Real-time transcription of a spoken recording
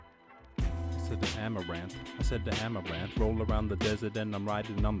said the amaranth. I said the amaranth. Roll around the desert and I'm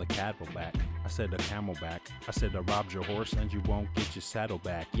riding on the camelback. I said a camelback. I said I robbed your horse and you won't get your saddle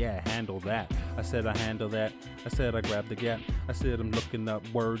back. Yeah, handle that. I said I handle that. I said I grabbed the gap. I said I'm looking up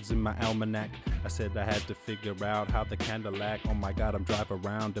words in my almanac. I said I had to figure out how the Cadillac. Oh my God, I'm driving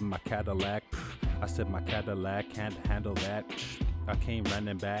around in my Cadillac. I said my Cadillac can't handle that. I came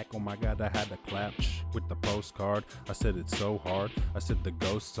running back, oh my God, I had to clap with the postcard. I said it's so hard. I said the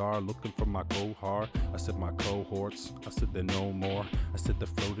ghosts are looking for my cohort. I said my cohorts. I said they're no more. I said the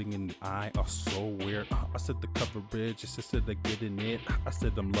floating in the eye are so weird. I said the coverage. I said they're getting it. I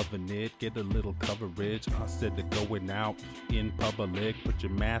said I'm loving it. Get a little coverage. I said they're going out in public. Put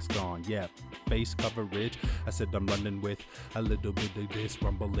your mask on, yeah, face coverage. I said I'm running with a little bit of this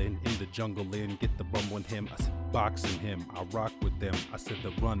rumbling in the jungle in. Get the rumbling him. I said boxing him. I rock with them. I said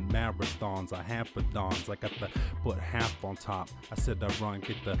to run marathons, I hamper-dons. I got to put half on top. I said I run,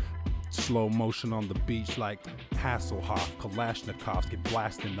 get the slow motion on the beach like Hasselhoff, Kalashnikovs get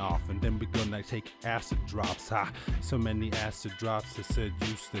blasting off, and then we gonna take acid drops. So many acid drops. I said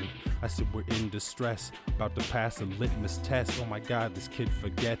Houston. I said we're in distress, about to pass a litmus test. Oh my God, this kid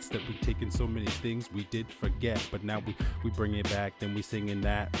forgets that we taken so many things we did forget, but now we bring it back, then we singing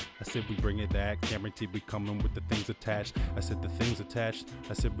that. I said we bring it back, guaranteed we coming with the things attached. I said the things attached.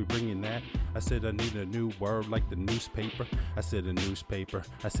 I said we bringing that. I said I need a new word like the newspaper. I said a newspaper.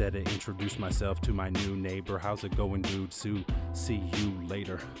 I said I introduce myself to my new neighbor. How's it going, dude? See you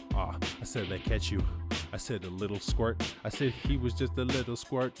later. I said I catch you. I said a little squirt. I said he was just a little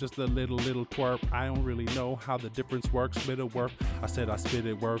squirt, just a little twerp. I don't really know how the difference works. Spit it work. I said I spit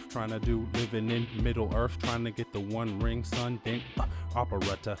it worth. Trying to do living in Middle Earth. Trying to get the one ring, son. Dink.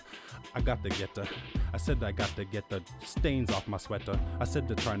 Operetta. I got to get the. I said I got to get the stains off my sweater. I said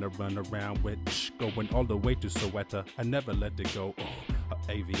they're trying to run around with going all the way to Soweto. I never let it go.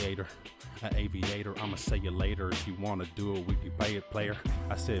 Aviator. An aviator, I'ma say you later. If you wanna do it, we can play it, player.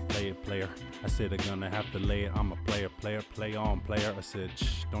 I said play it, player. I said I'm gonna have to lay it. I'm a player, play on, player. I said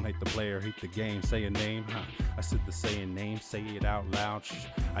don't hate the player, hate the game. Say a name, I said the saying name, say it out loud.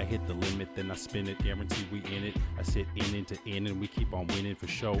 I hit the limit, then I spin it. Guarantee we in it. I said in into in, and we keep on winning for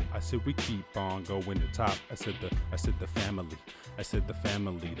show. I said we keep on going to top. I said the family. I said the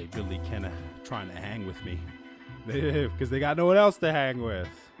family. They really kinda trying to hang with me. Because they got no one else to hang with.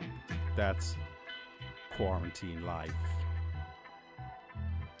 That's quarantine life.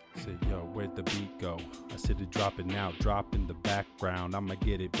 I said, yo, where'd the beat go? I said it dropping now, drop in the background. I'ma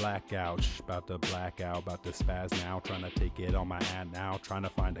get it blackout, about to blackout, about to spaz now. Trying to take it on my ad now, trying to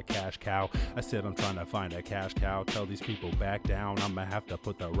find a cash cow. I said I'm trying to find a cash cow. Tell these people back down, I'ma have to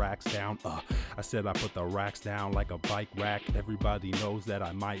put the racks down. I said I put the racks down like a bike rack. Everybody knows that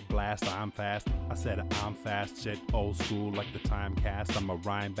I might blast, I'm fast. I said I'm fast, shit old school like the time cast. I'm a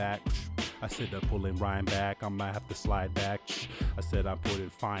rhyme back. I said I'm pulling rhyme back, I'ma have to slide back. I said I put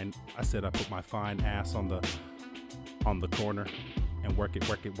it fine. I said I put my fine ass on the corner and work it.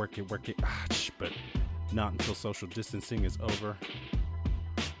 But not until social distancing is over.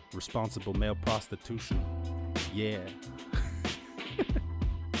 Responsible male prostitution. Yeah.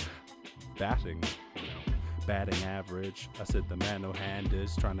 Batting. Batting average. I said the man no hand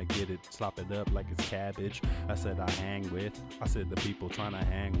is trying to get it, slop it up like it's cabbage. I said I hang with. I said the people trying to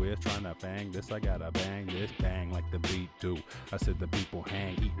hang with, trying to bang this. I gotta bang this, bang like the beat do. I said the people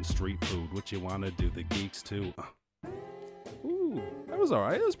hang eating street food. What you wanna do? The geeks too. Ooh, that was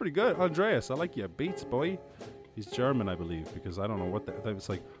alright. That was pretty good, Andreas. I like your beats, boy. He's German, I believe, because I don't know what that. It's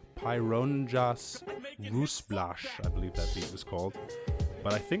like Pyronjas Rusblash, I believe that beat was called.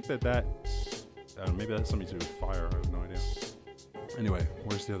 But I think that. Maybe that's something to do with fire. I have no idea. Anyway,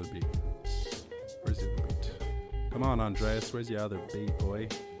 where's the other beat? Where's the other beat? Come on, Andreas. Where's your other beat, boy?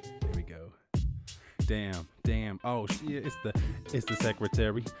 There we go. Damn. Oh, shit, it's the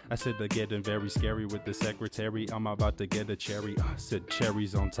secretary. I said they're getting very scary with the secretary. I'm about to get a cherry. I said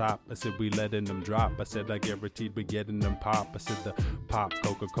cherries on top. I said we letting them drop. I said I guaranteed we getting them pop. I said the pop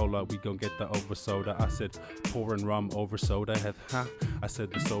Coca-Cola, we gon' get the over soda. I said pouring rum over soda. I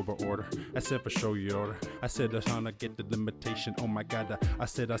said the sober order. I said for sure your order. I said I'm trying to get the limitation. Oh my God. I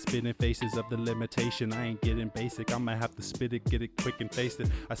said I spit in faces of the limitation. I ain't getting basic. I'ma have to spit it, get it quick and taste it.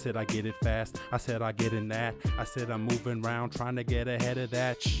 I said I get it fast. I said I get in that. I said I'm moving around trying to get ahead of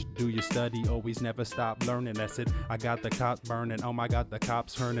that. Do your study, always never stop learning. I said I got the cops burning. Oh my God, the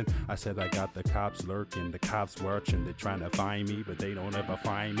cops turning. I said I got the cops lurking. The cops watching. They're trying to find me, but they don't ever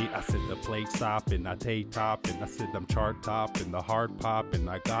find me. I said the plate stopping. I take topping. I said I'm chart topping. The hard pop. poppin'.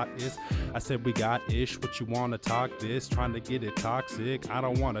 I got is, I said we got ish. What you wanna talk this? Trying to get it toxic. I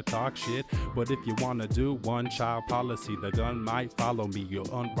don't wanna talk shit, but if you wanna do one child policy, the gun might follow me.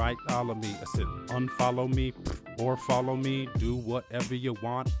 You'll unright follow me. I said unfollow me or follow me. Do whatever you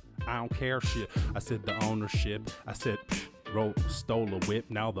want. I don't care shit. I said the ownership. I said stole a whip,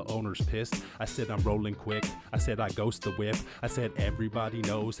 now the owner's pissed. I said I'm rolling quick. I said I ghost the whip. I said everybody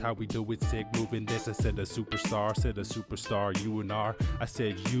knows how we do it, sick moving this. I said a superstar, said a superstar, you and R. I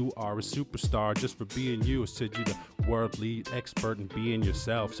said you are a superstar just for being you. I said you the world lead expert in being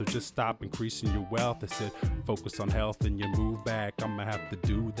yourself, so just stop increasing your wealth. I said focus on health and you move back. I'ma have to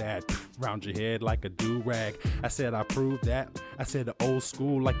do that, round your head like a do-rag. I said I proved that. I said the old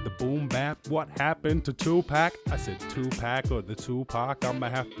school like the boom bap. What happened to Tupac? I said Tupac or the Tupac, I'ma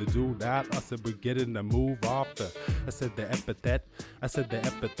have to do that. I said we're getting the move off the, I said the epithet. I said the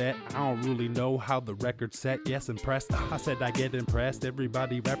epithet. I don't really know how the record's set. Yes, impressed. I said I get impressed.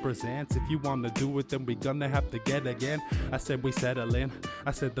 Everybody represents. If you wanna do it, then we gonna have to get again. I said we settle in.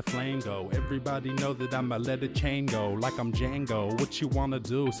 I said the flame go. Everybody know that I'ma let a chain go like I'm Django. What you wanna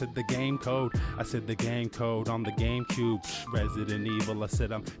do? Said the game code. I said the game code on the GameCube. Resident Evil. I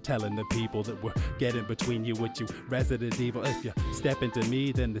said I'm telling the people that we're getting between you with you. Resident Evil. If you step into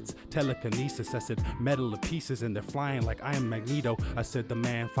me, then it's telekinesis. I said metal of pieces and they're flying like I am Magneto. I said the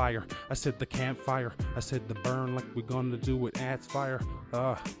man fire. I said the campfire. I said the burn like we're gonna do with ants fire.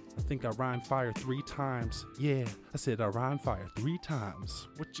 I think I rhymed fire 3 times. Yeah, I said I rhymed fire 3 times.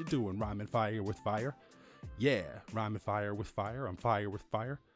 What you doing, rhyming fire with fire? Yeah, rhyming fire with fire. I'm fire with fire.